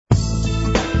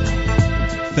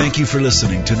Thank you for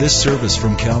listening to this service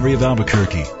from Calvary of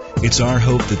Albuquerque. It's our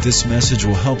hope that this message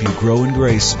will help you grow in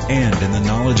grace and in the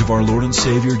knowledge of our Lord and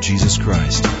Savior, Jesus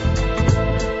Christ.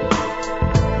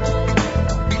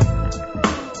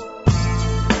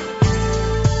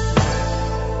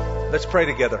 Let's pray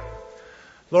together.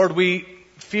 Lord, we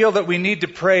feel that we need to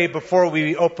pray before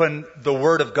we open the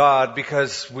Word of God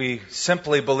because we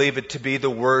simply believe it to be the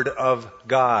Word of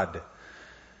God,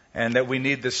 and that we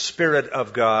need the Spirit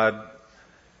of God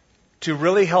to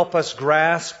really help us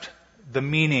grasp the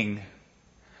meaning,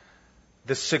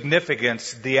 the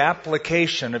significance, the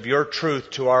application of your truth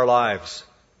to our lives.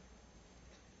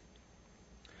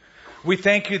 We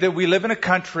thank you that we live in a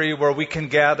country where we can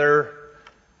gather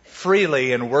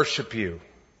freely and worship you.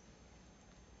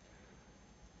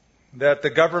 That the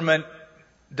government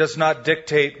does not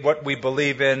dictate what we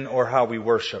believe in or how we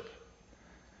worship.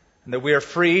 And that we are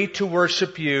free to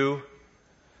worship you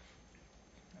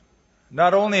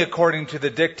not only according to the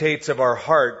dictates of our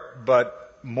heart,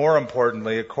 but more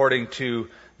importantly, according to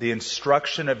the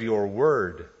instruction of your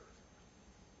word.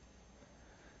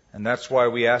 And that's why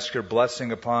we ask your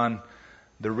blessing upon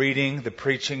the reading, the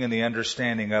preaching, and the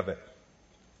understanding of it.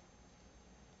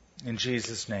 In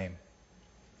Jesus' name,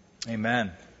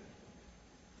 amen.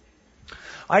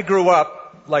 I grew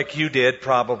up, like you did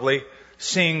probably,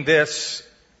 seeing this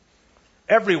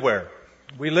everywhere.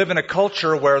 We live in a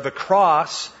culture where the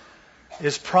cross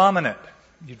is prominent.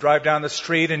 You drive down the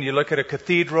street and you look at a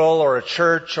cathedral or a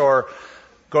church or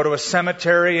go to a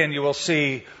cemetery and you will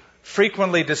see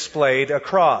frequently displayed a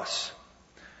cross.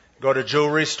 Go to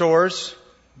jewelry stores,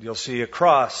 you'll see a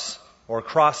cross or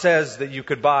crosses that you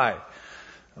could buy.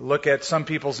 Look at some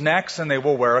people's necks and they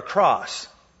will wear a cross.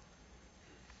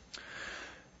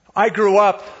 I grew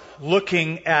up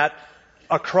looking at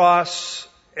a cross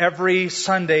every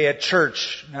Sunday at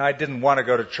church. Now, I didn't want to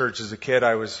go to church as a kid.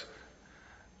 I was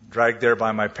dragged there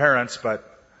by my parents, but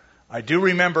I do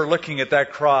remember looking at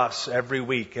that cross every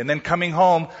week. And then coming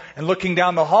home and looking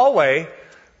down the hallway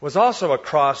was also a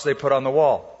cross they put on the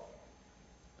wall.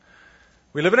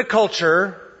 We live in a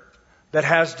culture that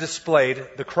has displayed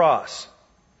the cross.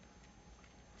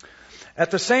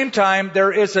 At the same time,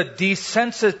 there is a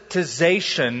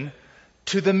desensitization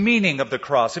to the meaning of the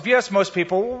cross. If you ask most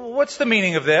people, what's the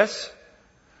meaning of this?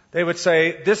 They would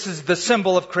say, this is the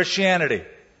symbol of Christianity.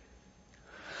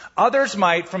 Others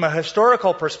might, from a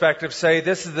historical perspective, say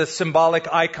this is the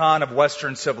symbolic icon of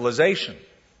Western civilization.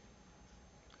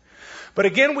 But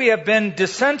again, we have been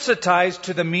desensitized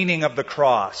to the meaning of the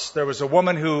cross. There was a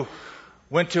woman who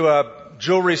went to a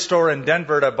jewelry store in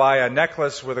Denver to buy a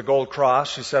necklace with a gold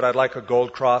cross. She said, I'd like a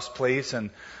gold cross, please. And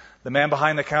the man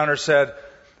behind the counter said,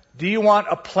 do you want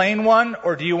a plain one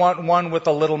or do you want one with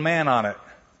a little man on it?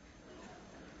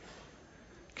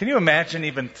 Can you imagine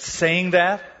even saying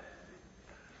that?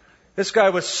 This guy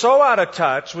was so out of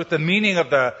touch with the meaning of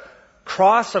the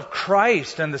cross of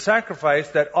Christ and the sacrifice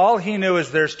that all he knew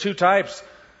is there's two types,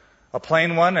 a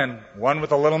plain one and one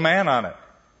with a little man on it.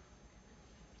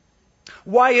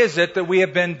 Why is it that we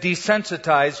have been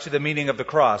desensitized to the meaning of the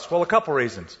cross? Well, a couple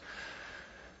reasons.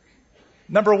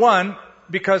 Number one,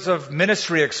 because of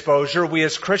ministry exposure, we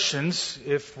as Christians,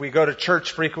 if we go to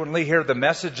church frequently, hear the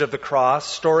message of the cross,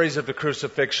 stories of the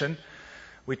crucifixion.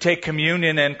 We take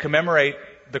communion and commemorate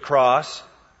the cross,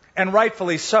 and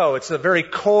rightfully so. It's the very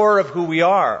core of who we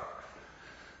are.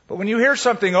 But when you hear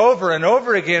something over and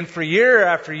over again for year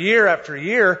after year after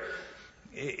year,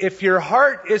 if your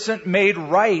heart isn't made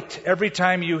right every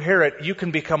time you hear it, you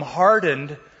can become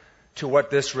hardened to what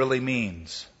this really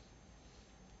means.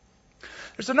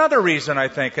 There's another reason, I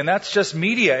think, and that's just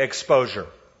media exposure.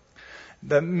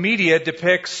 The media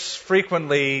depicts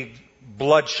frequently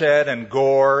bloodshed and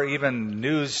gore. Even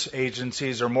news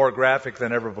agencies are more graphic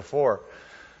than ever before.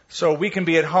 So we can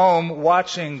be at home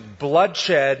watching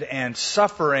bloodshed and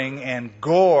suffering and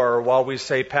gore while we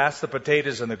say, pass the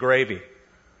potatoes and the gravy.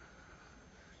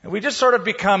 And we just sort of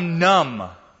become numb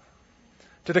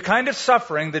to the kind of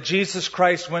suffering that Jesus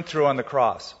Christ went through on the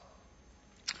cross.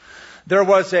 There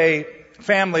was a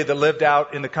family that lived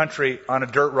out in the country on a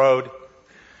dirt road.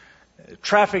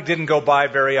 Traffic didn't go by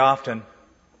very often.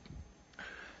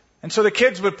 And so the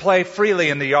kids would play freely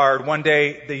in the yard. One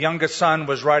day, the youngest son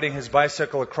was riding his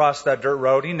bicycle across that dirt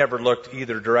road. He never looked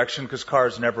either direction because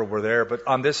cars never were there. But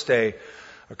on this day,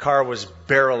 a car was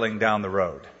barreling down the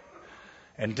road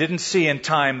and didn't see in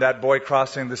time that boy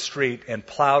crossing the street and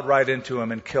plowed right into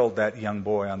him and killed that young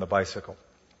boy on the bicycle.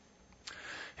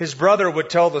 His brother would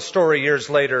tell the story years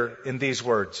later in these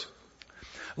words.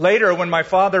 Later, when my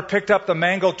father picked up the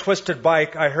mangled, twisted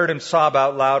bike, I heard him sob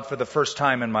out loud for the first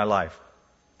time in my life.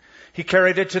 He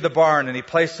carried it to the barn and he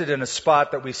placed it in a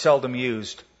spot that we seldom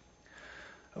used.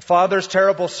 Father's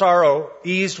terrible sorrow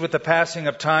eased with the passing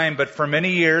of time, but for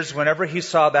many years, whenever he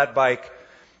saw that bike,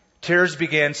 tears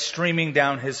began streaming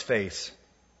down his face.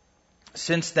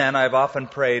 Since then, I've often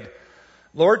prayed,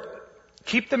 Lord,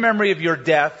 keep the memory of your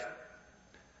death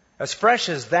as fresh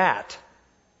as that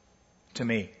to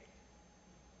me.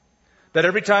 That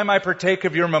every time I partake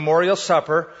of your memorial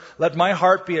supper, let my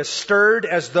heart be as stirred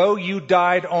as though you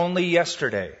died only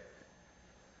yesterday.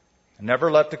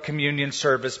 Never let the communion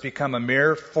service become a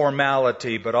mere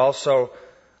formality, but also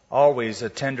always a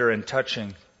tender and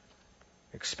touching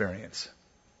experience.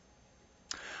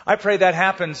 I pray that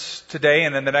happens today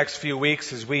and in the next few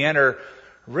weeks as we enter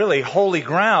really holy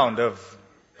ground of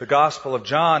the Gospel of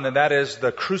John, and that is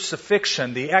the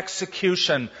crucifixion, the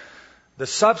execution, the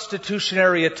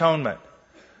substitutionary atonement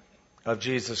of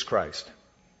Jesus Christ.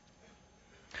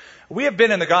 We have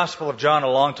been in the Gospel of John a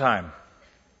long time.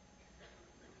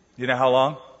 You know how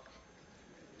long?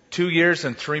 2 years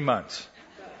and 3 months.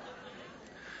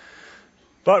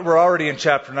 But we're already in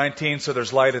chapter 19, so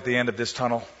there's light at the end of this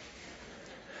tunnel.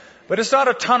 But it's not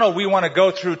a tunnel we want to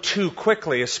go through too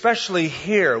quickly, especially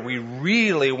here. We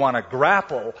really want to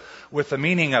grapple with the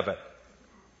meaning of it.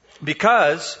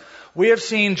 Because we have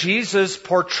seen Jesus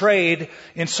portrayed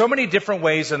in so many different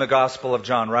ways in the Gospel of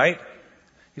John, right?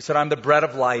 He said, I'm the bread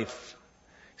of life.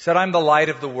 He said, I'm the light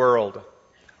of the world.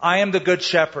 I am the good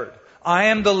shepherd. I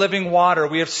am the living water.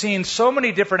 We have seen so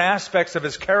many different aspects of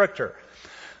his character.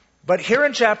 But here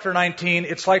in chapter 19,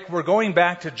 it's like we're going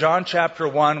back to John chapter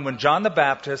 1 when John the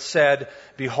Baptist said,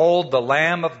 Behold the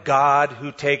Lamb of God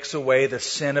who takes away the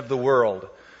sin of the world.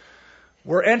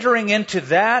 We're entering into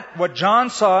that, what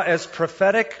John saw as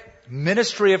prophetic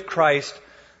ministry of Christ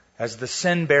as the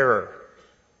sin bearer.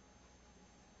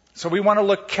 So we want to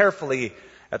look carefully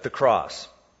at the cross.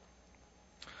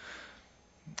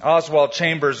 Oswald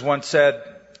Chambers once said,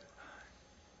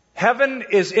 Heaven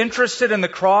is interested in the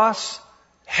cross.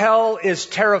 Hell is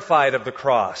terrified of the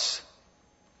cross.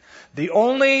 The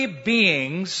only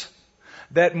beings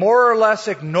that more or less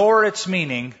ignore its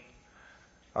meaning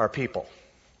are people.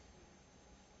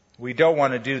 We don't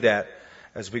want to do that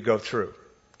as we go through.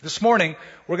 This morning,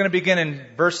 we're going to begin in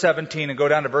verse 17 and go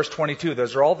down to verse 22.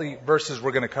 Those are all the verses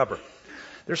we're going to cover.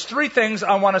 There's 3 things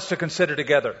I want us to consider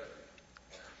together.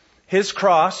 His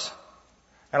cross,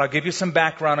 and I'll give you some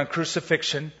background on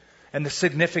crucifixion and the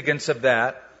significance of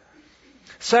that.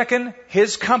 Second,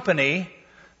 his company.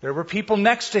 There were people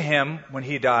next to him when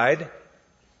he died.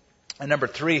 And number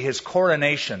 3, his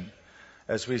coronation,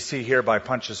 as we see here by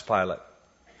Pontius Pilate.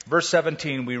 Verse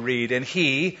 17 we read, And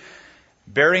he,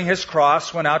 bearing his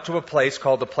cross, went out to a place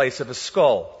called the place of a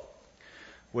skull,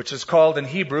 which is called in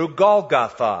Hebrew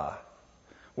Golgotha,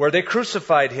 where they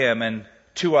crucified him and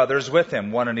 2 others with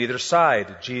him, one on either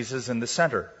side, Jesus in the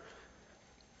center.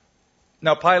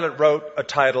 Now Pilate wrote a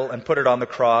title and put it on the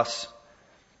cross,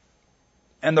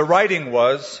 and the writing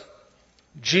was,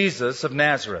 Jesus of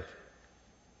Nazareth,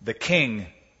 the King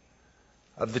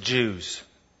of the Jews.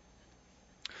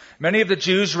 Many of the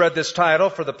Jews read this title,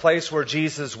 for the place where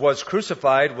Jesus was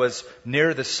crucified was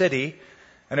near the city,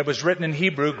 and it was written in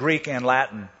Hebrew, Greek, and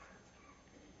Latin.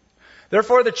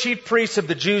 Therefore the chief priests of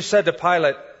the Jews said to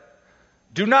Pilate,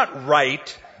 Do not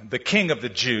write the King of the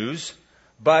Jews,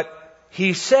 but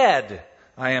he said,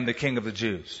 I am the King of the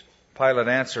Jews. Pilate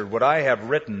answered, What I have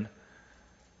written,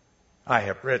 I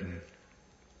have written.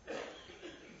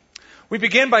 We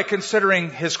begin by considering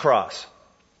his cross.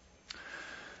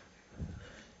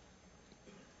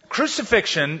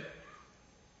 Crucifixion,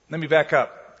 let me back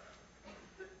up.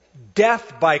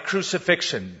 Death by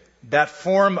crucifixion, that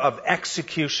form of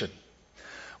execution,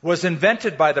 was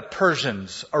invented by the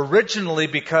Persians originally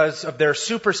because of their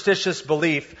superstitious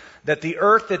belief that the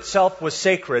earth itself was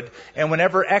sacred, and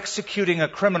whenever executing a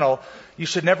criminal, you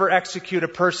should never execute a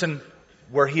person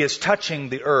where he is touching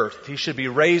the earth. He should be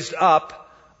raised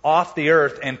up off the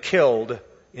earth and killed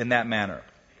in that manner.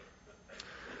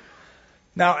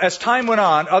 Now, as time went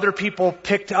on, other people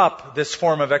picked up this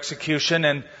form of execution,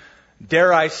 and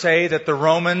dare I say that the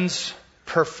Romans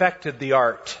perfected the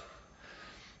art.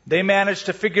 They managed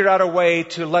to figure out a way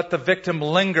to let the victim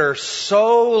linger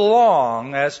so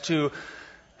long as to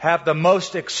have the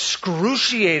most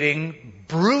excruciating,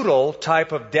 brutal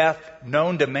type of death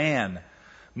known to man.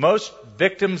 Most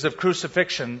victims of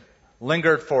crucifixion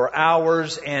lingered for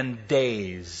hours and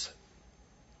days.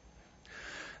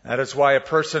 That is why a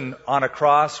person on a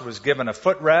cross was given a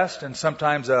footrest and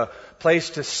sometimes a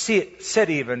place to sit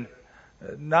even,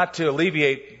 not to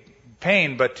alleviate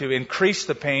pain, but to increase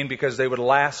the pain because they would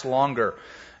last longer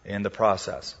in the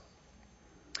process.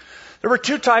 There were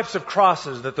 2 types of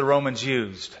crosses that the Romans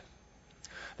used.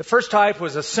 The first type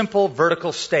was a simple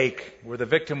vertical stake where the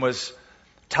victim was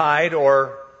tied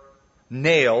or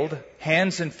nailed,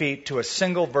 hands and feet, to a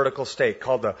single vertical stake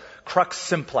called the crux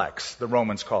simplex, the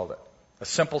Romans called it, a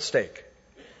simple stake.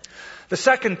 The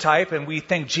second type, and we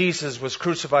think Jesus was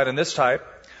crucified in this type,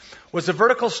 was a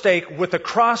vertical stake with a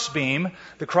crossbeam.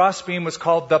 The crossbeam was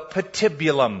called the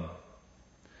patibulum.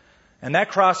 And that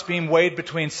crossbeam weighed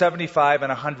between 75 and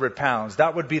 100 pounds.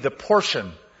 That would be the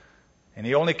portion. And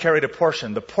he only carried a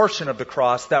portion, the portion of the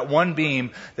cross, that one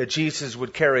beam that Jesus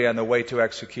would carry on the way to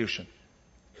execution.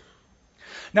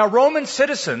 Now, Roman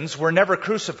citizens were never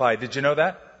crucified. Did you know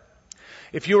that?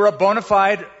 If you were a bona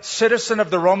fide citizen of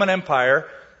the Roman Empire,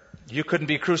 you couldn't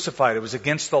be crucified. It was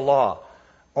against the law.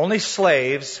 Only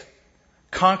slaves,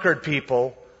 conquered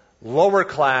people, lower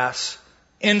class,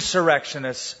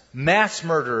 insurrectionists, mass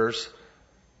murderers,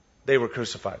 they were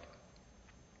crucified.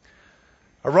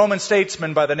 A Roman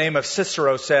statesman by the name of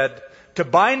Cicero said, to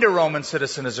bind a Roman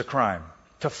citizen is a crime.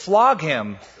 To flog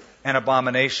him, an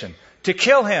abomination. To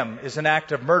kill him is an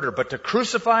act of murder. But to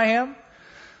crucify him,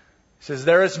 he says,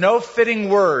 there is no fitting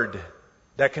word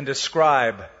that can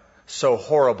describe so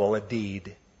horrible a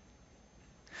deed.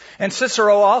 And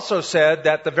Cicero also said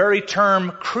that the very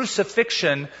term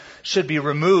crucifixion should be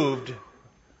removed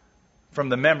from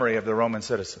the memory of the Roman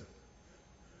citizen.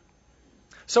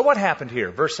 So what happened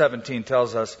here? Verse 17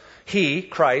 tells us, he,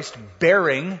 Christ,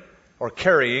 bearing or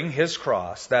carrying his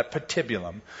cross, that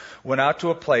patibulum, went out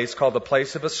to a place called the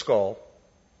place of a skull,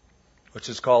 which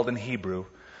is called in Hebrew,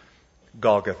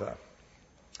 Golgotha.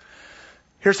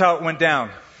 Here's how it went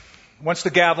down. Once the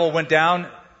gavel went down,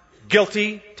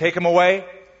 guilty, take him away.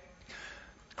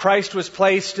 Christ was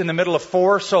placed in the middle of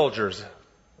 4 soldiers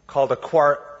called a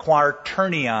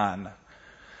quaternion.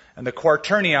 And the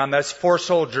quaternion, that's 4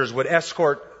 soldiers, would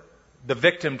escort the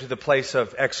victim to the place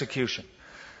of execution.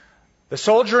 The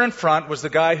soldier in front was the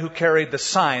guy who carried the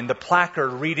sign, the placard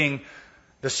reading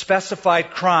the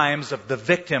specified crimes of the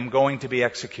victim going to be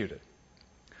executed.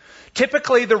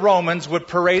 Typically, the Romans would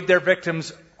parade their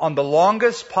victims on the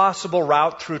longest possible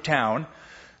route through town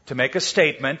to make a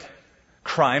statement.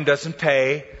 Crime doesn't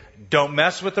pay. Don't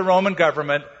mess with the Roman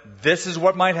government. This is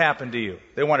what might happen to you.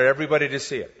 They wanted everybody to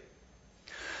see it.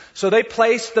 So they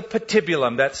placed the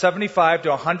patibulum, that 75 to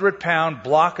 100 pound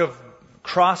block of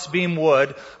crossbeam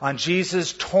wood, on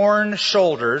Jesus' torn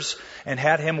shoulders and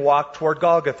had him walk toward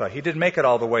Golgotha. He didn't make it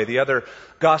all the way. The other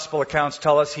gospel accounts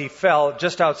tell us he fell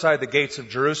just outside the gates of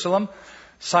Jerusalem.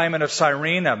 Simon of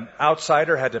Cyrene, an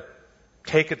outsider, had to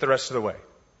take it the rest of the way.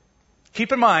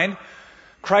 Keep in mind,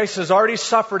 Christ has already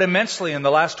suffered immensely in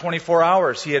the last 24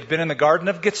 hours. He had been in the Garden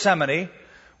of Gethsemane,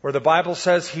 where the Bible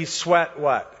says he sweat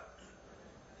what?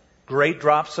 Great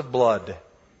drops of blood.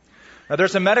 Now,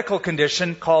 there's a medical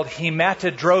condition called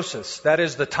hematidrosis. That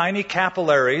is, the tiny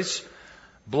capillaries,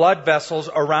 blood vessels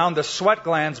around the sweat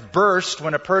glands burst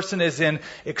when a person is in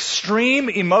extreme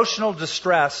emotional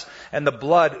distress and the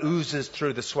blood oozes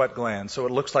through the sweat glands. So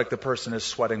it looks like the person is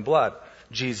sweating blood.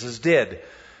 Jesus did.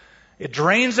 It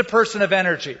drains a person of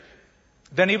energy.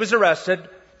 Then he was arrested,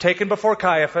 taken before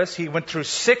Caiaphas. He went through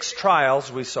 6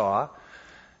 trials, we saw.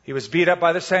 He was beat up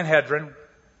by the Sanhedrin.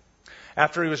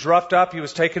 After he was roughed up, he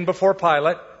was taken before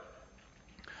Pilate.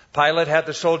 Pilate had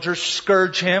the soldiers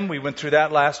scourge him. We went through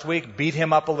that last week, beat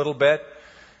him up a little bit.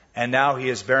 And now he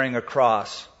is bearing a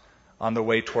cross on the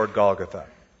way toward Golgotha.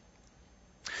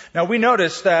 Now we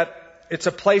notice that it's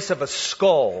a place of a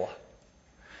skull.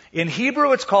 In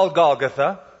Hebrew, it's called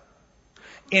Golgotha.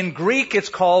 In Greek, it's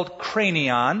called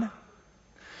cranion.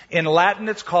 In Latin,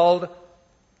 it's called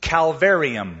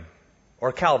Calvarium,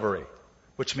 or Calvary,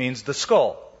 which means the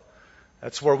skull.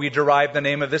 That's where we derive the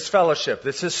name of this fellowship.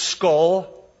 This is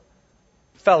Skull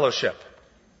Fellowship.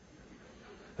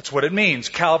 That's what it means.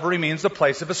 Calvary means the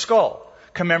place of a skull,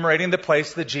 commemorating the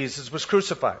place that Jesus was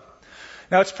crucified.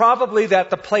 Now, it's probably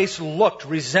that the place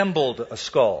resembled a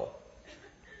skull.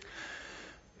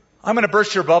 I'm going to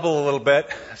burst your bubble a little bit.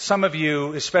 Some of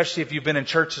you, especially if you've been in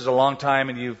churches a long time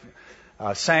and you've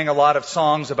sang a lot of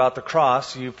songs about the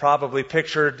cross, you've probably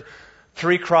pictured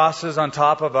 3 crosses on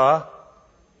top of a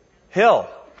hill.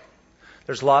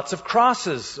 There's lots of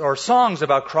crosses or songs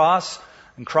about cross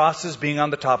and crosses being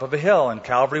on the top of a hill. And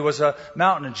Calvary was a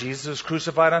mountain and Jesus was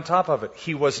crucified on top of it.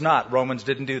 He was not. Romans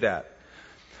didn't do that.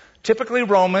 Typically,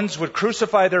 Romans would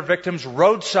crucify their victims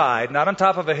roadside, not on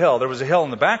top of a hill. There was a hill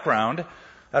in the background.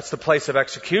 That's the place of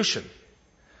execution.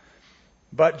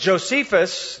 But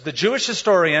Josephus, the Jewish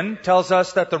historian, tells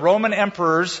us that the Roman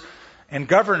emperors and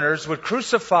governors would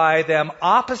crucify them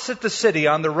opposite the city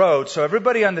on the road so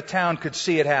everybody on the town could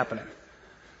see it happening.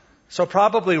 So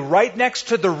probably right next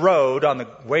to the road on the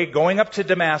way going up to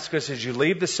Damascus as you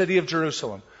leave the city of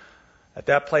Jerusalem, At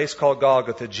that place called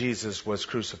Golgotha, Jesus was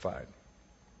crucified.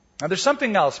 Now there's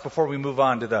something else before we move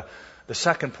on to the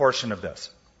second portion of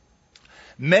this.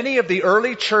 Many of the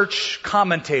early church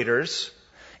commentators,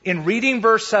 in reading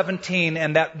verse 17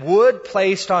 and that wood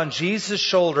placed on Jesus'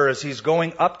 shoulder as he's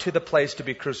going up to the place to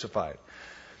be crucified,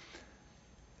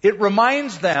 it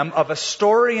reminds them of a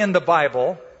story in the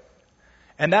Bible,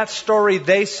 and that story,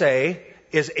 they say,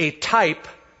 is a type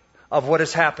of what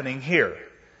is happening here.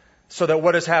 So that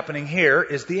what is happening here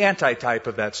is the antitype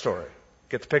of that story.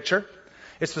 Get the picture?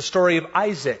 It's the story of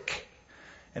Isaac.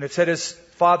 And it said his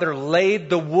father laid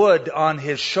the wood on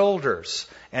his shoulders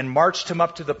and marched him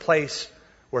up to the place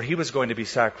where he was going to be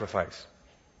sacrificed.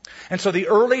 And so the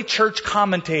early church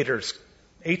commentators,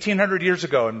 1800 years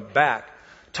ago and back,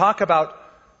 talk about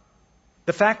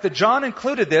the fact that John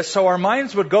included this so our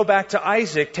minds would go back to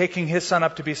Isaac taking his son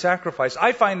up to be sacrificed.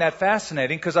 I find that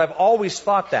fascinating because I've always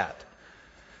thought that.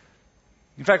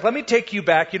 In fact, let me take you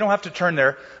back. You don't have to turn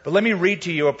there, but let me read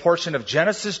to you a portion of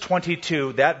Genesis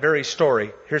 22, that very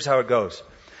story. Here's how it goes.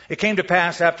 It came to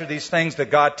pass after these things that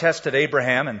God tested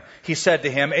Abraham, and he said to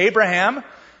him, Abraham,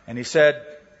 and he said,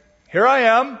 here I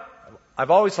am.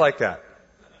 I've always liked that.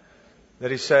 That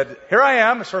he said, here I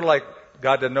am. It's sort of like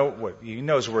God doesn't know what, he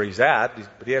knows where he's at,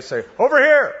 but he has to say, over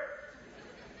here.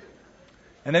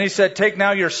 And then he said, take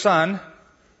now your son.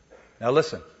 Now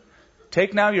listen.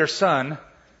 Take now your son,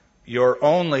 your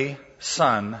only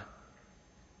son,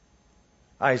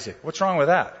 Isaac. What's wrong with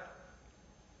that?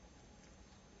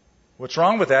 What's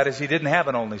wrong with that is he didn't have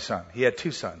an only son. He had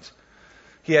two sons.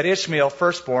 He had Ishmael,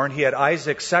 firstborn. He had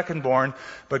Isaac, secondborn.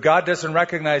 But God doesn't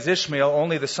recognize Ishmael,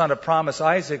 only the son of promise,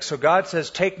 Isaac. So God says,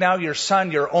 take now your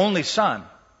son, your only son.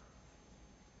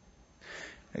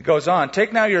 It goes on.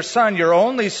 Take now your son, your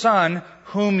only son,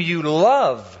 whom you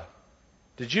love.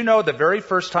 Did you know the very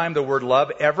first time the word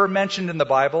love ever mentioned in the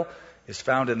Bible is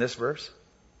found in this verse?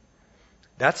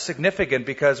 That's significant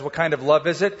because what kind of love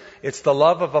is it? It's the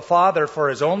love of a father for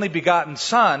his only begotten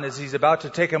son as he's about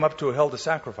to take him up to a hill to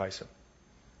sacrifice him.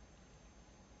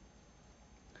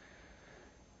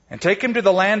 And take him to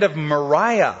the land of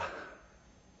Moriah.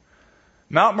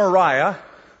 Mount Moriah,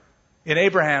 in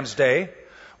Abraham's day,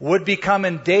 would become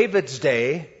in David's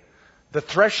day the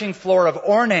threshing floor of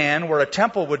Ornan, where a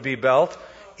temple would be built.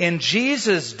 In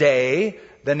Jesus' day,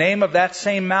 the name of that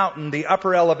same mountain, the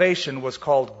upper elevation, was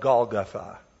called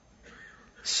Golgotha.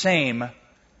 Same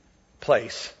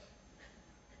place.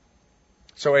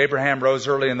 So Abraham rose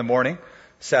early in the morning,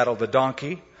 saddled the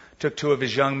donkey, took two of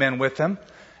his young men with him,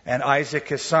 and Isaac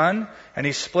his son, and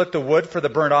he split the wood for the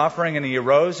burnt offering, and he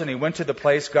arose and he went to the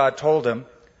place God told him.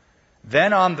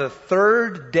 Then on the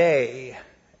third day,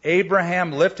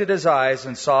 Abraham lifted his eyes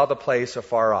and saw the place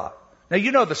afar off. Now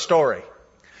you know the story.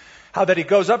 How that he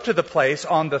goes up to the place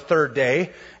on the third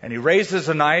day, and he raises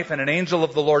a knife, and an angel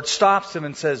of the Lord stops him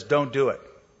and says, don't do it.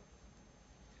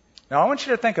 Now I want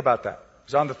you to think about that. It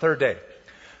was on the third day.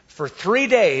 For 3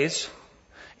 days,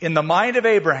 in the mind of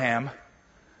Abraham,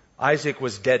 Isaac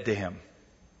was dead to him.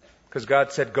 Because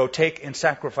God said, go take and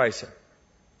sacrifice him.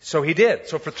 So he did.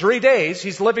 So for 3 days,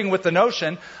 he's living with the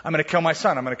notion, I'm going to kill my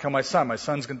son. I'm going to kill my son. My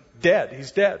son's dead.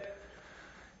 He's dead.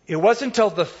 It wasn't until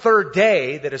the third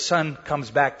day that his son comes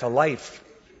back to life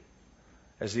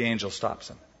as the angel stops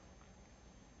him.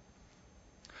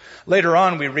 Later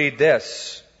on, we read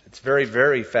this. It's very,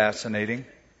 very fascinating.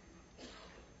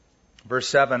 Verse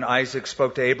 7, Isaac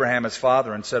spoke to Abraham, his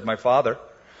father, and said, my father.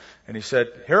 And he said,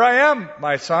 here I am,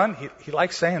 my son. He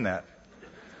likes saying that.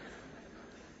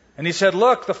 And he said,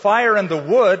 look, the fire and the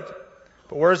wood,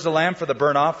 but where's the lamb for the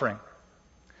burnt offering?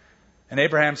 And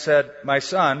Abraham said, my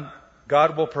son,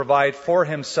 God will provide for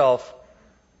himself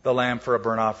the lamb for a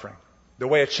burnt offering. The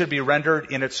way it should be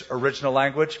rendered in its original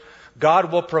language,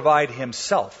 God will provide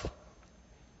himself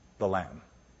the lamb.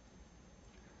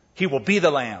 He will be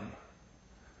the lamb.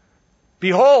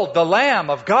 Behold, the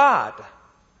Lamb of God.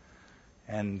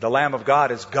 And the Lamb of God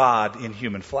is God in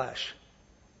human flesh.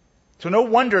 So no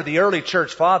wonder the early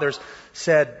church fathers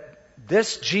said,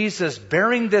 this Jesus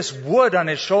bearing this wood on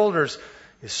his shoulders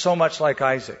is so much like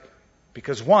Isaac.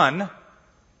 Because one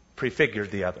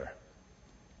prefigured the other.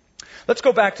 Let's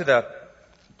go back to the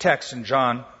text in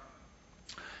John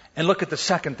and look at the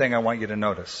second thing I want you to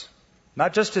notice.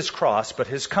 Not just his cross, but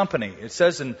his company. It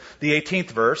says in the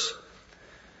 18th verse,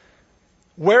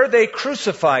 where they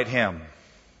crucified him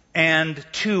and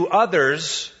two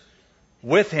others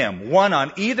with him, one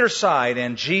on either side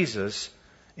and Jesus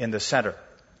in the center.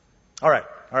 All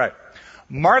right.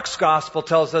 Mark's gospel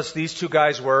tells us these two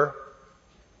guys were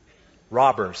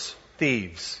robbers,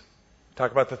 thieves.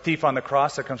 Talk about the thief on the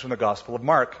cross. That comes from the Gospel of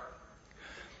Mark.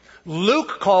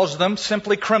 Luke calls them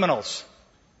simply criminals.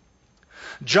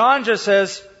 John just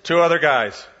says, 2 other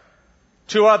guys.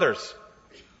 2 others.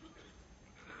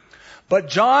 But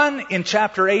John in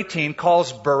chapter 18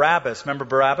 calls Barabbas, remember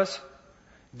Barabbas?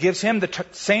 Gives him the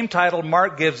same title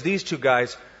Mark gives these 2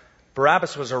 guys.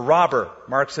 Barabbas was a robber.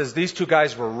 Mark says these 2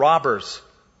 guys were robbers.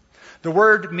 The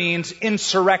word means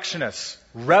insurrectionists,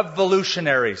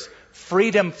 revolutionaries,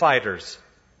 freedom fighters.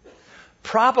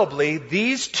 Probably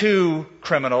these 2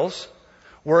 criminals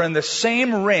were in the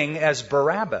same ring as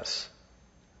Barabbas.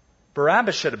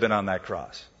 Barabbas should have been on that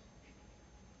cross.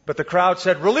 But the crowd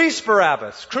said, release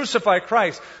Barabbas, crucify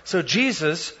Christ. So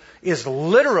Jesus is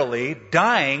literally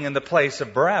dying in the place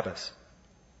of Barabbas.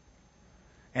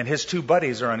 And his 2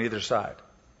 buddies are on either side.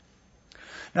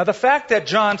 Now the fact that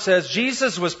John says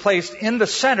Jesus was placed in the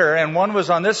center and one was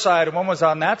on this side and one was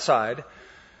on that side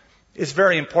is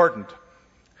very important.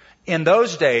 In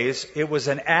those days, it was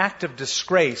an act of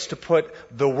disgrace to put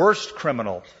the worst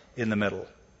criminal in the middle.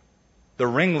 The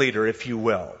ringleader, if you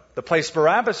will. The place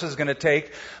Barabbas is going to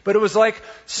take. But it was like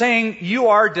saying, you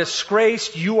are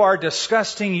disgraced, you are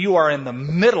disgusting, you are in the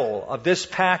middle of this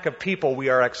pack of people we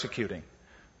are executing.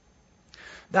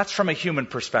 That's from a human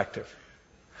perspective.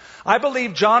 I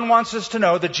believe John wants us to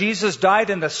know that Jesus died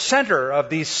in the center of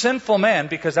these sinful men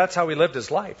because that's how he lived his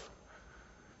life.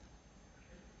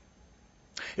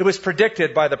 It was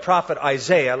predicted by the prophet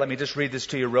Isaiah. Let me just read this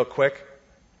to you real quick.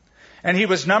 And he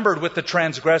was numbered with the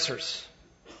transgressors.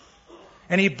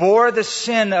 And he bore the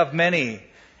sin of many,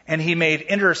 and he made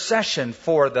intercession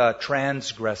for the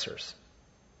transgressors.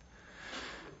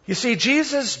 You see,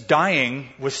 Jesus dying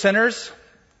with sinners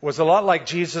was a lot like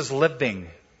Jesus living.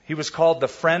 He was called the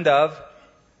friend of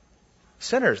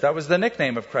sinners. That was the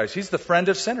nickname of Christ. He's the friend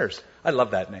of sinners. I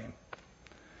love that name.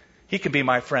 He can be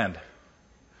my friend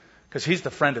because he's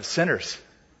the friend of sinners.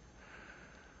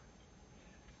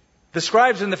 The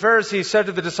scribes and the Pharisees said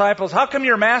to the disciples, how come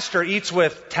your master eats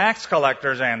with tax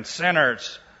collectors and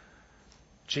sinners?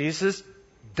 Jesus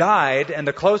died, and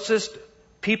the closest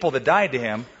people that died to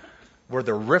him were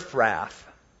the riffraff,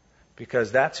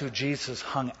 because that's who Jesus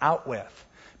hung out with,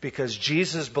 because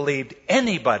Jesus believed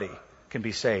anybody can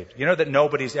be saved. You know that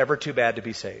nobody's ever too bad to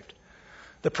be saved.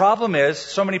 The problem is,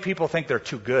 so many people think they're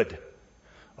too good.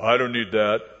 I don't need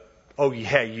that. Oh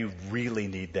yeah, you really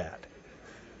need that.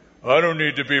 I don't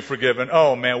need to be forgiven.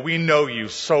 Oh man, we know you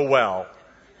so well.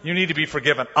 You need to be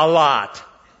forgiven a lot.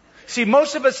 See,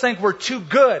 most of us think we're too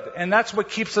good, and that's what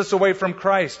keeps us away from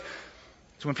Christ.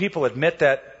 It's when people admit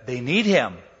that they need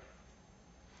him.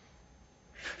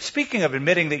 Speaking of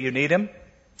admitting that you need him,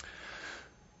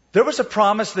 there was a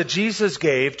promise that Jesus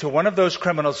gave to one of those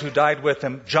criminals who died with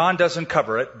him. John doesn't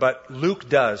cover it, but Luke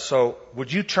does. So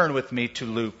would you turn with me to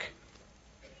Luke?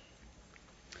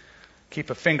 Keep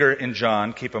a finger in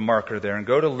John, keep a marker there, and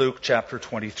go to Luke chapter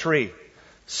 23.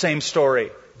 Same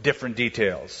story, different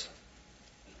details.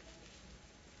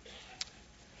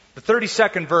 The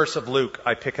 32nd verse of Luke,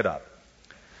 I pick it up.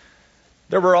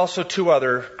 There were also 2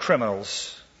 other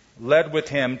criminals led with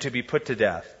him to be put to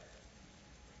death.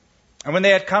 And when they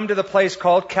had come to the place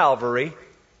called Calvary,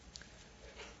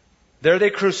 there they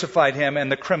crucified him and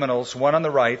the criminals, one on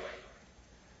the right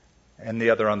and the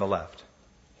other on the left.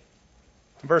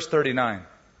 Verse 39.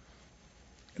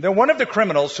 Then one of the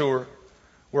criminals who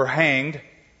were hanged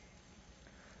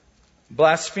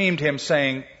blasphemed him,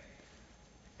 saying,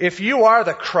 if you are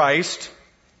the Christ,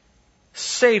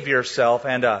 save yourself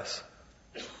and us.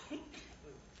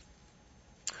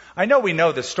 I know we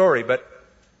know the story, but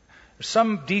there's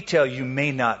some detail you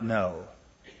may not know.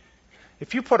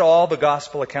 If you put all the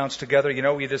gospel accounts together, you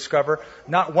know what you discover?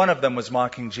 Not one of them was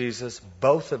mocking Jesus.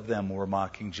 Both of them were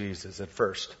mocking Jesus at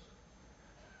first.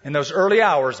 In those early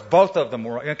hours, both of them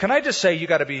were. And can I just say, you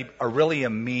got to be a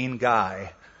mean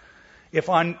guy if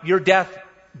on your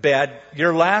deathbed,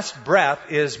 your last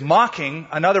breath is mocking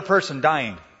another person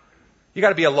dying. You got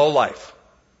to be a lowlife.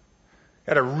 You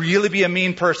got to really be a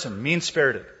mean person,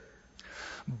 mean-spirited.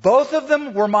 Both of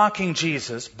them were mocking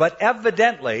Jesus, but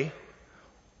evidently,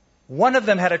 one of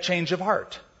them had a change of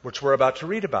heart, which we're about to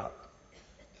read about.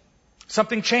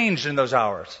 Something changed in those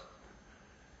hours.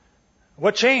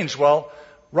 What changed? Well,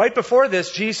 right before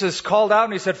this, Jesus called out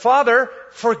and he said, Father,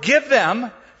 forgive them,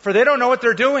 for they don't know what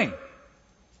they're doing.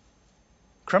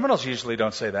 Criminals usually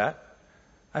don't say that.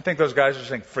 I think those guys are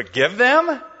saying, forgive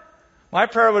them? My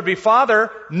prayer would be, Father,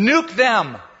 nuke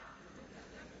them.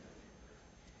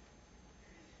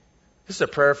 This is a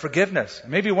prayer of forgiveness.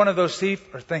 Maybe one of those thieves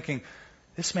are thinking,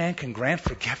 this man can grant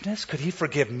forgiveness? Could he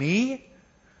forgive me?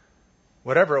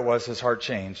 Whatever it was, his heart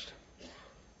changed.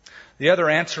 The other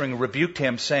answering rebuked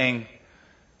him, saying,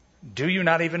 do you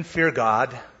not even fear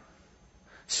God,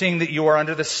 seeing that you are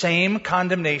under the same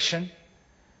condemnation?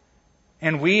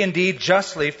 and we indeed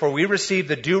justly, for we receive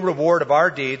the due reward of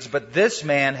our deeds, but this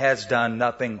man has done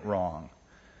nothing wrong.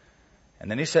 And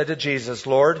then he said to Jesus,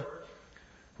 Lord,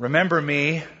 remember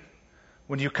me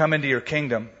when you come into your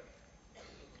kingdom.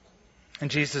 And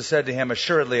Jesus said to him,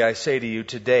 assuredly I say to you,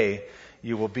 today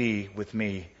you will be with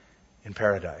me in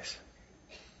paradise.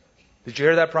 Did you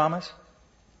hear that promise?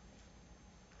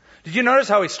 Did you notice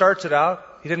how he starts it out?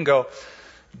 He didn't go,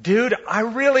 dude, I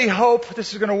really hope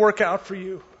this is going to work out for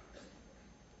you.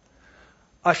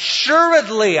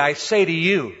 Assuredly, I say to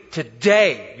you,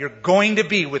 today you're going to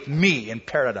be with me in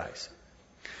paradise.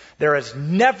 There has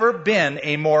never been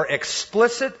a more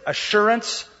explicit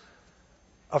assurance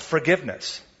of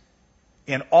forgiveness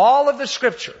in all of the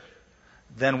Scripture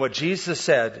than what Jesus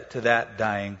said to that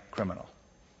dying criminal.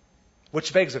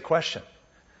 Which begs a question.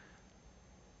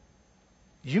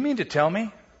 You mean to tell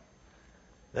me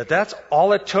that that's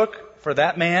all it took for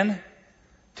that man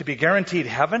to be guaranteed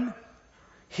heaven?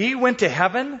 He went to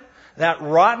heaven? That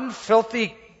rotten,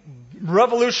 filthy,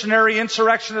 revolutionary,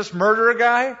 insurrectionist, murderer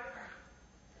guy?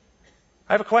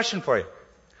 I have a question for you.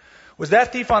 Was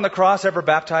that thief on the cross ever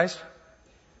baptized?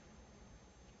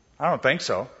 I don't think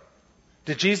so.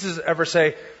 Did Jesus ever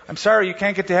say, I'm sorry, you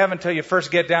can't get to heaven until you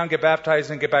first get down, get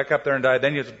baptized, and get back up there and die.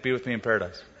 Then you'll be with me in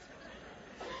paradise.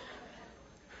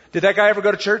 Did that guy ever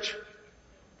go to church?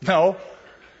 No.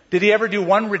 Did he ever do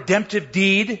one redemptive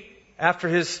deed after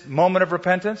his moment of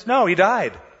repentance? No, he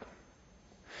died.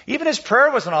 Even his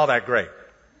prayer wasn't all that great.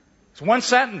 It's one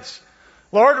sentence.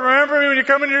 Lord, remember me when you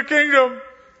come into your kingdom.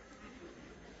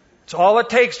 It's all it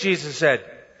takes, Jesus said.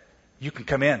 You can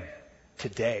come in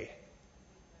today.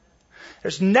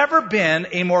 There's never been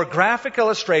a more graphic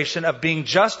illustration of being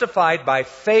justified by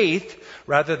faith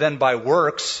rather than by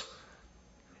works.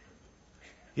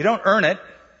 You don't earn it.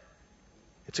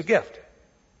 It's a gift.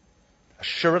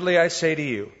 Assuredly, I say to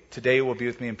you, today you will be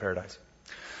with me in paradise.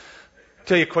 I'll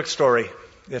tell you a quick story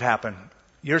that happened.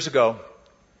 Years ago,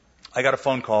 I got a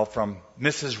phone call from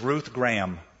Mrs. Ruth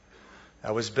Graham.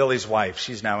 That was Billy's wife.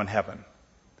 She's now in heaven.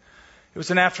 It was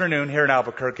an afternoon here in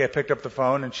Albuquerque. I picked up the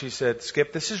phone and she said,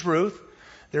 Skip, this is Ruth.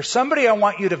 There's somebody I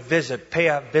want you to pay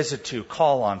a visit to,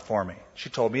 call on for me. She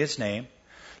told me his name.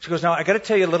 She goes, now I got to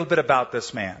tell you a little bit about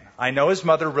this man. I know his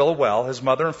mother real well. His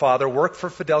mother and father worked for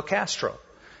Fidel Castro.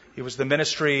 He was the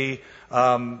ministry,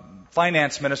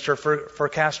 finance minister for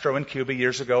Castro in Cuba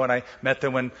years ago, and I met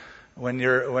them when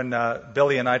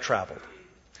Billy and I traveled.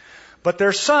 But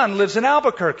their son lives in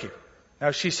Albuquerque.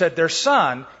 Now she said their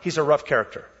son, he's a rough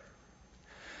character.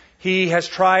 He has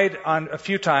tried on a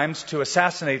few times to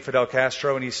assassinate Fidel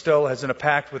Castro, and he still has in a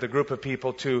pact with a group of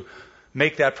people to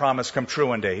make that promise come true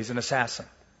one day. He's an assassin.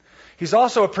 He's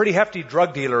also a pretty hefty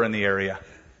drug dealer in the area.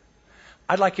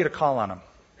 I'd like you to call on him.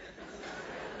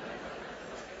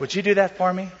 Would you do that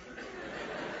for me?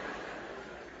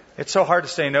 It's so hard to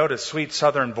say no to sweet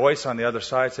southern voice on the other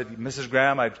side. I said, Mrs.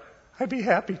 Graham, I'd be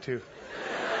happy to.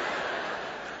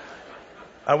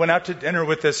 I went out to dinner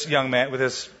with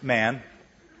this man,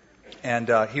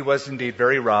 and he was indeed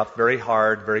very rough, very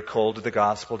hard, very cold to the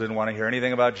gospel, didn't want to hear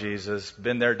anything about Jesus,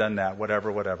 been there, done that,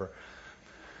 whatever.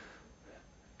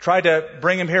 Tried to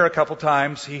bring him here a couple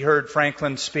times. He heard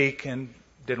Franklin speak and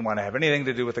didn't want to have anything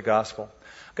to do with the gospel.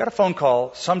 Got a phone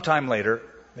call sometime later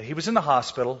that he was in the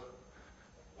hospital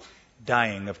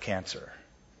dying of cancer.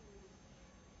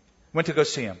 Went to go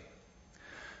see him.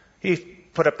 He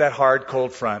put up that hard,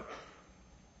 cold front.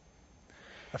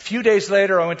 A few days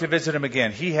later, I went to visit him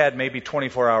again. He had maybe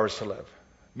 24 hours to live.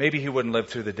 Maybe he wouldn't live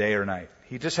through the day or night.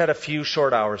 He just had a few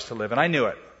short hours to live, and I knew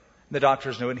it. The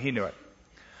doctors knew it, and he knew it.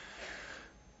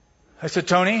 I said,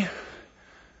 Tony,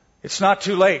 it's not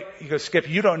too late. He goes, Skip,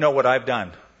 you don't know what I've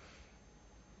done.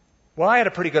 Well, I had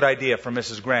a pretty good idea from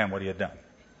Mrs. Graham what he had done.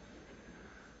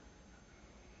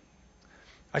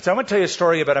 I said, I want to tell you a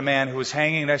story about a man who was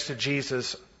hanging next to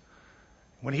Jesus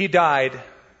when he died,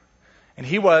 and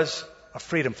he was a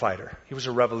freedom fighter. He was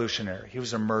a revolutionary. He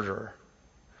was a murderer.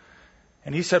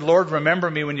 And he said, Lord, remember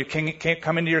me when you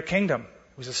come into your kingdom.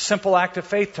 It was a simple act of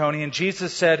faith, Tony. And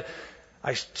Jesus said,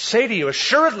 I say to you,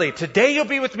 assuredly, today you'll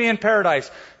be with me in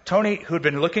paradise. Tony, who had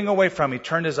been looking away from me,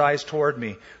 turned his eyes toward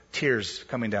me, tears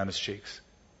coming down his cheeks.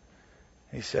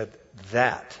 He said,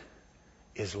 that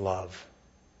is love.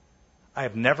 I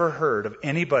have never heard of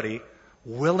anybody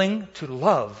willing to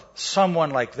love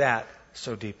someone like that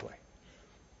so deeply.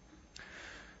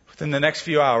 Within the next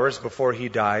few hours before he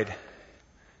died,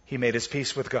 he made his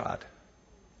peace with God.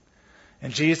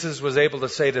 And Jesus was able to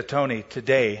say to Tony,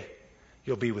 today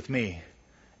you'll be with me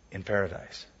in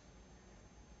paradise.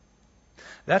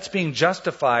 That's being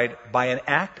justified by an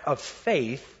act of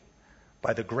faith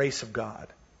by the grace of God.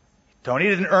 Tony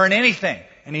didn't earn anything,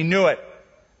 and he knew it.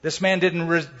 This man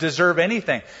didn't deserve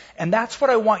anything. And that's what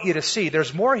I want you to see.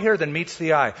 There's more here than meets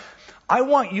the eye. I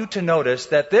want you to notice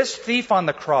that this thief on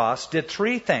the cross did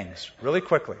three things really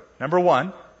quickly. Number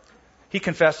one, he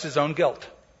confessed his own guilt.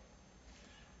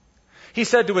 He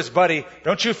said to his buddy,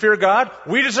 "Don't you fear God?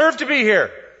 We deserve to be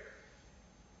here."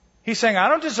 He's saying, "I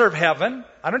don't deserve heaven.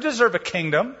 I don't deserve a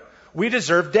kingdom. We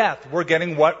deserve death. We're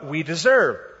getting what we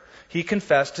deserve." He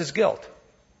confessed his guilt.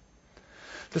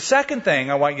 The second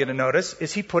thing I want you to notice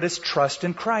is he put his trust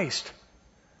in Christ.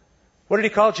 What did he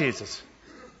call Jesus?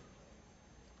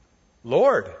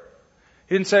 Lord.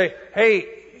 He didn't say, "Hey,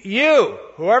 you,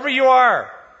 whoever you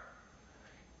are."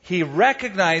 He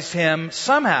recognized him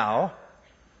somehow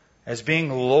as being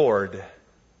Lord.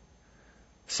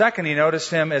 Second, he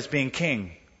noticed him as being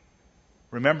king.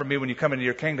 Remember me when you come into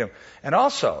your kingdom. And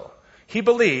also, he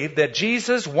believed that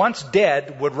Jesus, once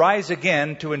dead, would rise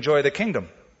again to enjoy the kingdom.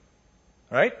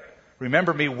 Right?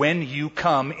 Remember me when you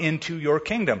come into your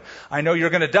kingdom. I know you're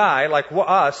going to die like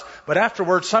us, but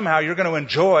afterwards somehow you're going to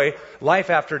enjoy life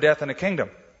after death in a kingdom.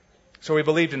 So he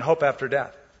believed in hope after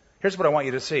death. Here's what I want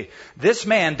you to see. This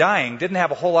man dying didn't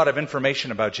have a whole lot of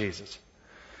information about Jesus.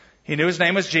 He knew his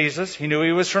name was Jesus. He knew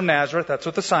he was from Nazareth. That's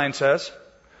what the sign says.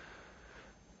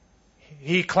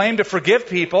 He claimed to forgive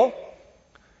people.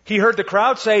 He heard the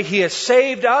crowd say he has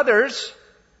saved others.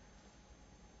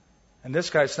 And this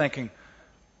guy's thinking,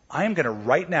 I am going to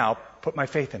right now put my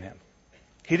faith in him.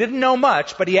 He didn't know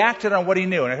much, but he acted on what he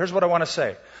knew. And here's what I want to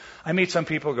say. I meet some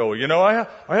people who go,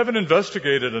 I haven't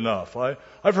investigated enough.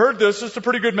 I've heard this. It's a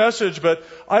pretty good message, but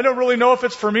I don't really know if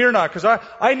it's for me or not because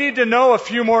I need to know a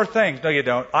few more things. No, you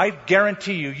don't. I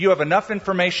guarantee you have enough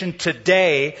information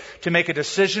today to make a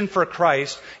decision for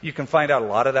Christ. You can find out a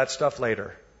lot of that stuff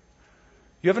later.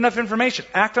 You have enough information.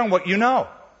 Act on what you know.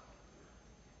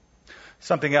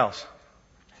 Something else.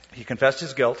 He confessed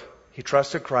his guilt. He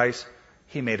trusted Christ.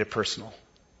 He made it personal.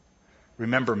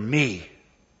 Remember me.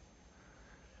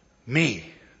 Me.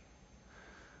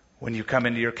 When you come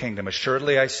into your kingdom.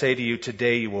 Assuredly I say to you,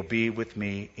 today you will be with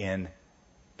me in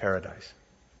paradise.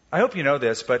 I hope you know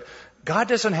this, but God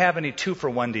doesn't have any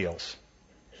 2-for-1 deals.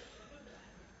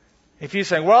 If you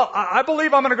say, well, I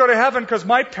believe I'm going to go to heaven because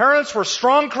my parents were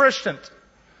strong Christians.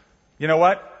 You know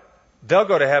what? They'll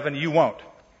go to heaven, you won't.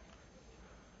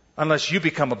 Unless you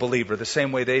become a believer the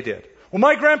same way they did. Well,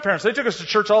 my grandparents, they took us to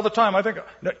church all the time. I think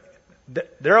no,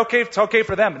 they're okay. It's okay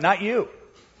for them, but not you.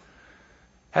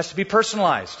 Has to be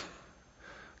personalized.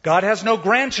 God has no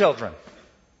grandchildren.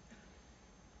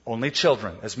 Only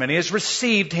children. As many as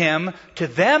received him, to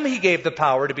them he gave the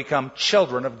power to become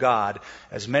children of God.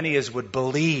 As many as would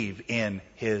believe in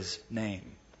his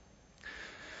name.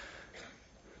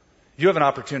 You have an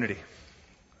opportunity.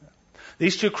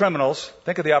 These two criminals,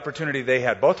 think of the opportunity they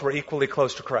had. Both were equally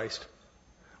close to Christ.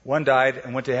 One died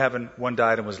and went to heaven. One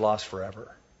died and was lost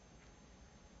forever.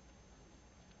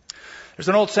 There's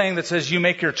an old saying that says, you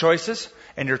make your choices,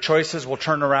 and your choices will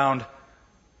turn around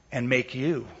and make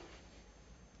you.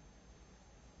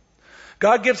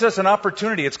 God gives us an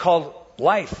opportunity. It's called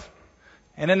life.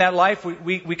 And in that life,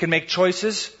 we can make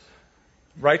choices,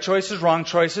 right choices, wrong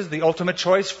choices, the ultimate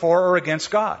choice for or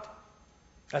against God.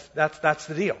 That's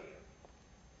the deal.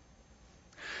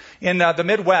 In the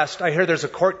Midwest, I hear there's a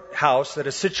courthouse that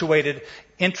is situated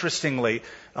interestingly.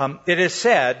 It is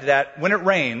said that when it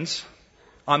rains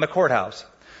on the courthouse,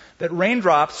 that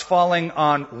raindrops falling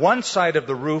on one side of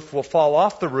the roof will fall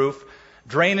off the roof,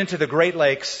 drain into the Great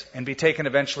Lakes, and be taken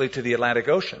eventually to the Atlantic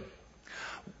Ocean.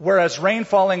 Whereas rain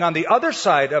falling on the other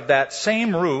side of that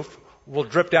same roof will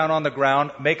drip down on the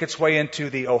ground, make its way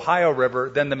into the Ohio River,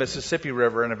 then the Mississippi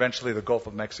River, and eventually the Gulf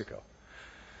of Mexico.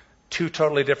 Two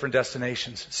totally different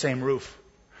destinations, same roof.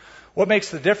 What makes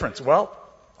the difference? Well,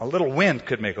 a little wind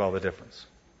could make all the difference.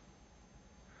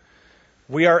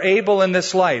 We are able in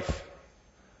this life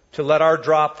to let our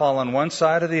drop fall on one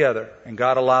side or the other, and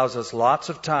God allows us lots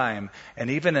of time, and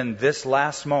even in this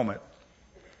last moment,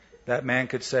 that man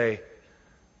could say,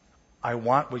 I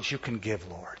want what you can give,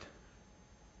 Lord.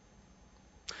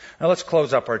 Now let's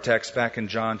close up our text back in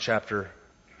John chapter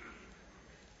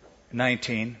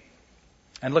 19.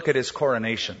 And look at his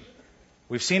coronation.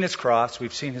 We've seen his cross.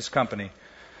 We've seen his company.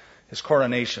 His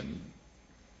coronation.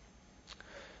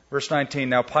 Verse 19,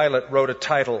 now Pilate wrote a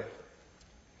title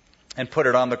and put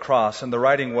it on the cross. And the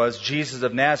writing was, Jesus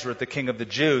of Nazareth, the King of the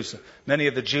Jews. Many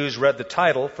of the Jews read the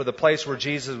title, for the place where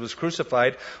Jesus was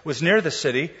crucified was near the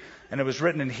city, and it was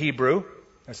written in Hebrew.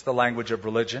 That's the language of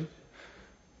religion.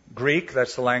 Greek,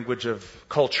 that's the language of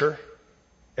culture,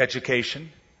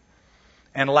 education.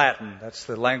 And Latin, that's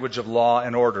the language of law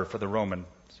and order for the Romans.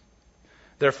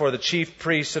 Therefore the chief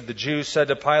priests of the Jews said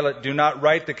to Pilate, "Do not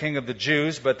write the King of the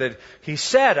Jews, but that he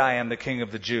said, 'I am the King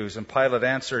of the Jews.'" And Pilate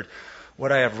answered,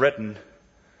 "What I have written,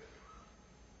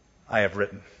 I have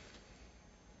written."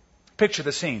 Picture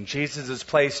the scene. Jesus is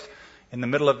placed in the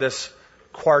middle of this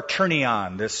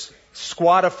quaternion, this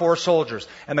squad of 4 soldiers.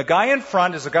 And the guy in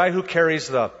front is the guy who carries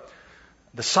the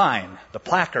sign, the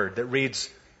placard that reads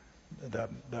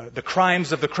the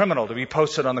crimes of the criminal to be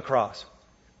posted on the cross.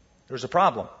 There's a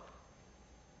problem.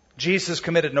 Jesus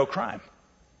committed no crime.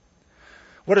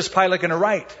 What is Pilate going to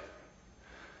write?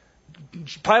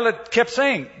 Pilate kept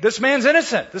saying, "This man's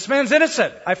innocent. This man's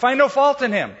innocent. I find no fault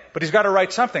in him." But he's got to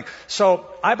write something. So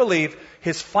I believe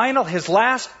his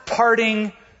last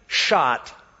parting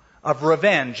shot of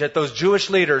revenge at those Jewish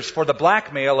leaders for the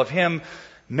blackmail of him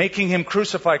making him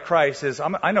crucify Christ is,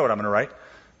 I know what I'm going to write.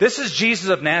 This is Jesus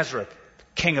of Nazareth,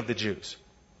 King of the Jews.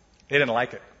 They didn't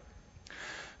like it.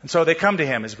 And so they come to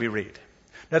him as we read.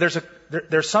 Now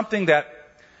there's something that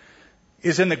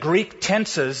is in the Greek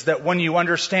tenses that when you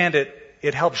understand it,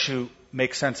 it helps you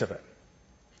make sense of it.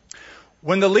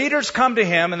 When the leaders come to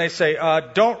him and they say,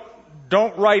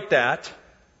 don't write that,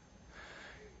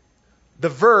 the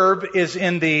verb is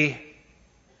in the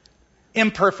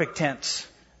imperfect tense.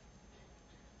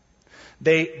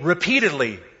 They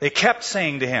kept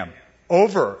saying to him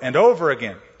over and over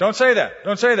again, "Don't say that,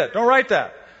 don't say that, don't write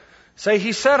that. Say,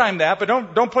 'He said I'm that,' but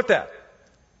don't put that."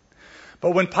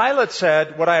 But when Pilate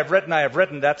said, "What I have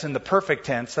written," that's in the perfect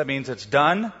tense. That means it's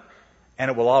done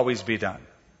and it will always be done.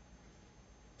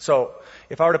 So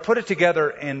if I were to put it together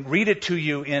and read it to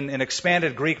you in an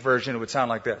expanded Greek version, it would sound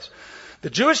like this.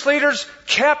 The Jewish leaders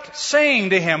kept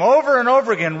saying to him over and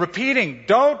over again, repeating,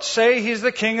 "Don't say he's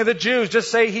the King of the Jews.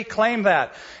 Just say he claimed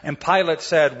that." And Pilate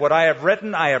said, "What I have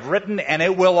written, and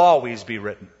it will always be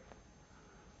written."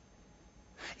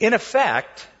 In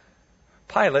effect,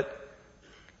 Pilate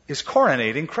is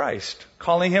coronating Christ,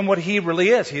 calling him what he really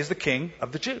is. He is the King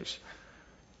of the Jews.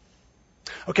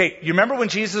 Okay, you remember when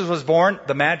Jesus was born,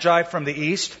 the Magi from the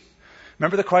east?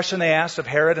 Remember the question they asked of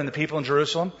Herod and the people in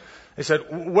Jerusalem? They said,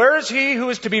 "Where is he who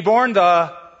is to be born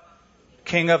the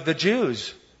King of the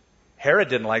Jews?" Herod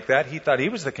didn't like that. He thought he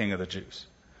was the King of the Jews.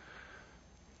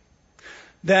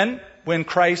 Then, when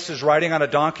Christ is riding on a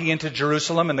donkey into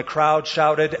Jerusalem and the crowd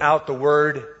shouted out the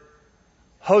word,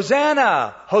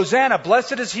 "Hosanna! Hosanna!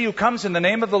 Blessed is he who comes in the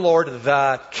name of the Lord,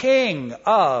 the King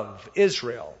of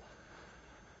Israel."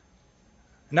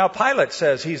 Now Pilate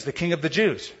says he's the King of the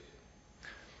Jews.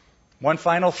 One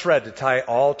final thread to tie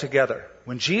all together.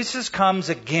 When Jesus comes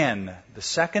again, the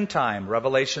second time,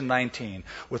 Revelation 19,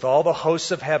 with all the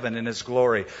hosts of heaven in his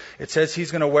glory, it says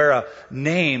he's going to wear a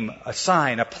name, a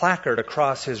sign, a placard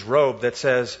across his robe that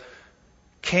says,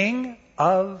 "King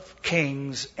of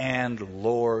Kings and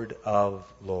Lord of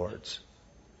Lords."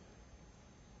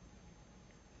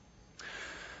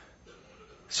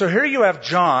 So here you have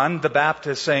John the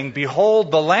Baptist saying,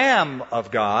 "Behold the Lamb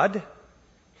of God."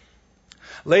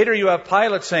 Later you have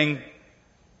Pilate saying,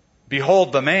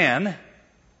 "Behold the man."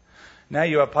 Now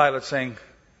you have Pilate saying,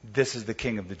 "This is the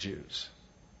King of the Jews."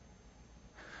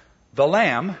 The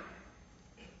Lamb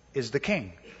is the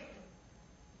King.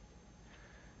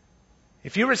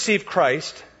 If you receive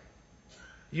Christ,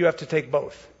 you have to take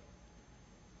both.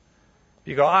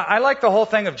 You go, I like the whole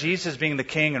thing of Jesus being the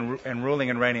King and ruling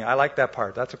and reigning. I like that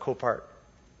part. That's a cool part.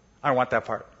 I don't want that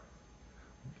part.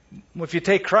 If you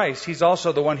take Christ, He's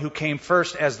also the one who came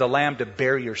first as the Lamb to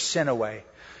bear your sin away.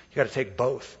 You got to take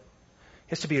both. He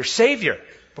has to be your Savior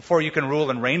before you can rule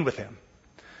and reign with Him.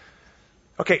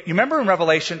 Okay, you remember in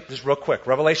Revelation, just real quick,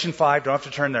 Revelation 5, don't have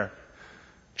to turn there.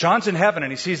 John's in heaven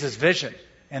and he sees this vision.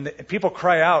 And people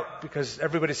cry out because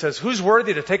everybody says, "Who's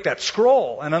worthy to take that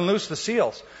scroll and unloose the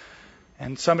seals?"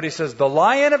 And somebody says, "The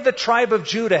Lion of the tribe of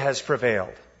Judah has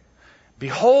prevailed.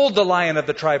 Behold the Lion of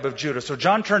the tribe of Judah." So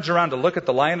John turns around to look at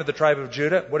the Lion of the tribe of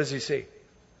Judah. What does he see?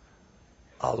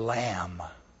 A lamb,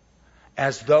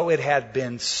 as though it had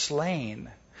been slain.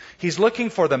 He's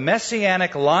looking for the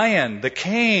messianic lion, the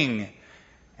king.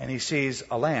 And he sees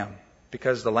a lamb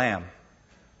because the lamb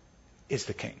is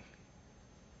the king.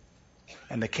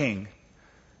 And the king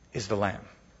is the lamb.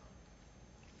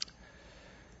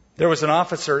 There was an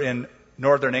officer in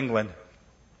northern England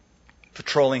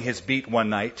patrolling his beat one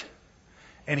night.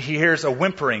 And he hears a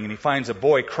whimpering and he finds a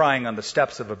boy crying on the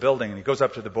steps of a building. And he goes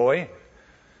up to the boy.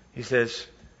 He says,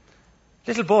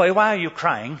 "Little boy, why are you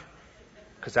crying?"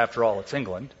 Because after all, it's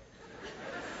England.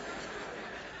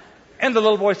 And the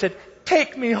little boy said,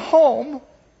 "Take me home."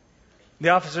 The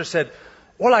officer said,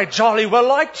 "Well, I jolly well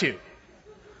like to.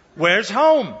 Where's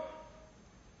home?"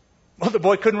 Well, the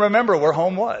boy couldn't remember where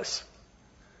home was.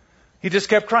 He just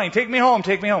kept crying, take me home,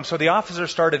 take me home. So the officer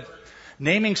started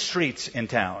naming streets in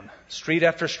town, street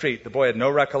after street. The boy had no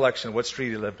recollection of what street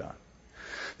he lived on.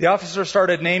 The officer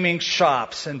started naming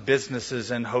shops and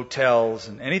businesses and hotels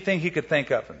and anything he could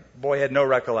think of. And the boy had no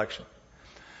recollection.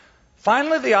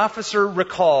 Finally, the officer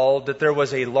recalled that there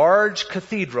was a large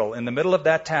cathedral in the middle of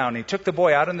that town. He took the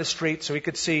boy out in the street so he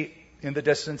could see in the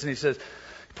distance, and he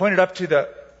pointed up to the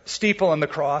steeple and the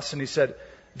cross, and he said,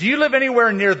 do you live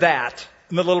anywhere near that?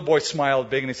 And the little boy smiled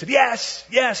big, and he said,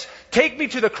 yes, take me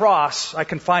to the cross. I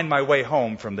can find my way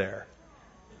home from there.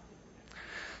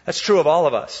 That's true of all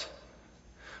of us.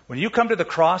 When you come to the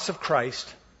cross of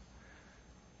Christ,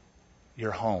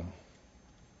 you're home.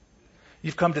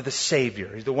 You've come to the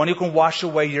Savior. He's the one who can wash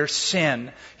away your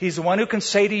sin. He's the one who can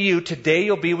say to you, today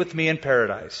you'll be with me in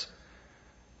paradise.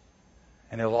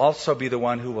 And He'll also be the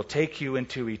one who will take you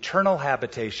into eternal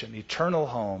habitation, eternal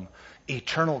home,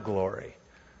 eternal glory.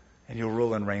 And you'll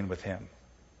rule and reign with Him.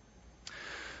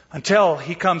 Until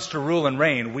He comes to rule and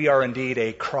reign, we are indeed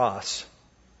a cross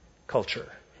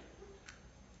culture.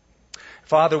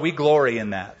 Father, we glory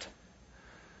in that.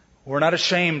 We're not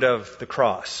ashamed of the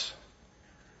cross.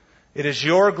 It is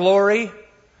your glory.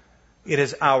 It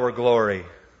is our glory.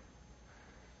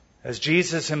 As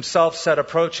Jesus Himself said,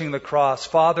 approaching the cross,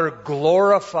 Father,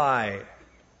 glorify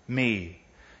me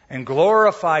and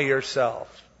glorify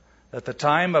yourself. That the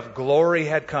time of glory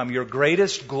had come. Your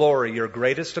greatest glory, your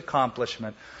greatest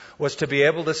accomplishment was to be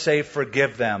able to say,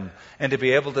 forgive them. And to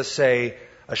be able to say,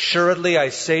 assuredly I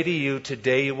say to you,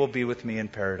 today you will be with me in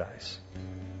paradise.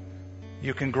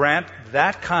 You can grant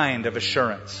that kind of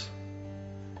assurance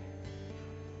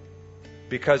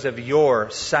because of your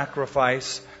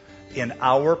sacrifice in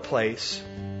our place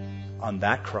on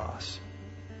that cross.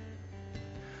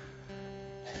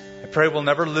 I pray we'll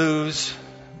never lose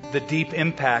the deep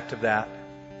impact of that.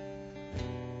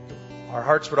 Our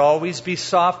hearts would always be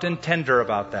soft and tender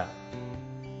about that.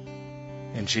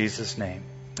 In Jesus' name,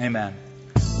 amen.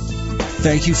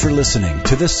 Thank you for listening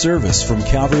to this service from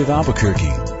Calvary of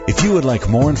Albuquerque. If you would like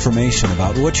more information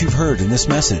about what you've heard in this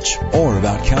message or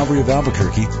about Calvary of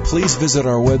Albuquerque, please visit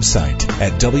our website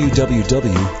at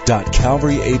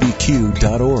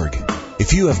www.calvaryabq.org.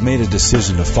 If you have made a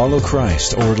decision to follow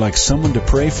Christ or would like someone to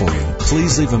pray for you,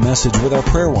 please leave a message with our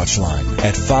Prayer Watch line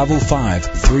at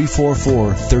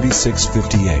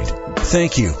 505-344-3658.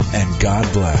 Thank you, and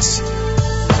God bless.